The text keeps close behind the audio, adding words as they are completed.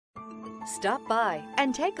Stop by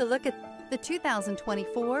and take a look at the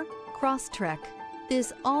 2024 Crosstrek.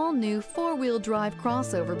 This all-new four-wheel drive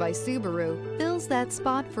crossover by Subaru fills that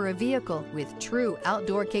spot for a vehicle with true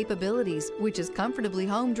outdoor capabilities, which is comfortably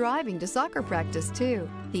home driving to soccer practice too.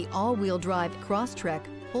 The all-wheel drive Crosstrek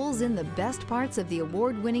pulls in the best parts of the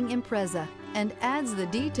award-winning Impreza and adds the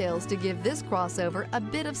details to give this crossover a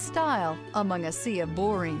bit of style among a sea of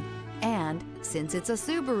boring. And since it's a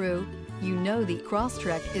Subaru, you know the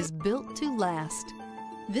Crosstrek is built to last.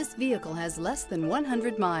 This vehicle has less than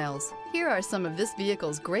 100 miles. Here are some of this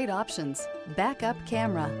vehicle's great options: backup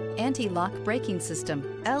camera, anti-lock braking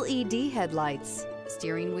system, LED headlights,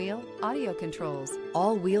 steering wheel audio controls,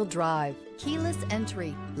 all-wheel drive, keyless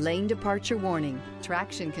entry, lane departure warning,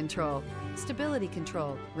 traction control, stability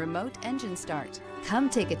control, remote engine start. Come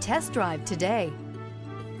take a test drive today.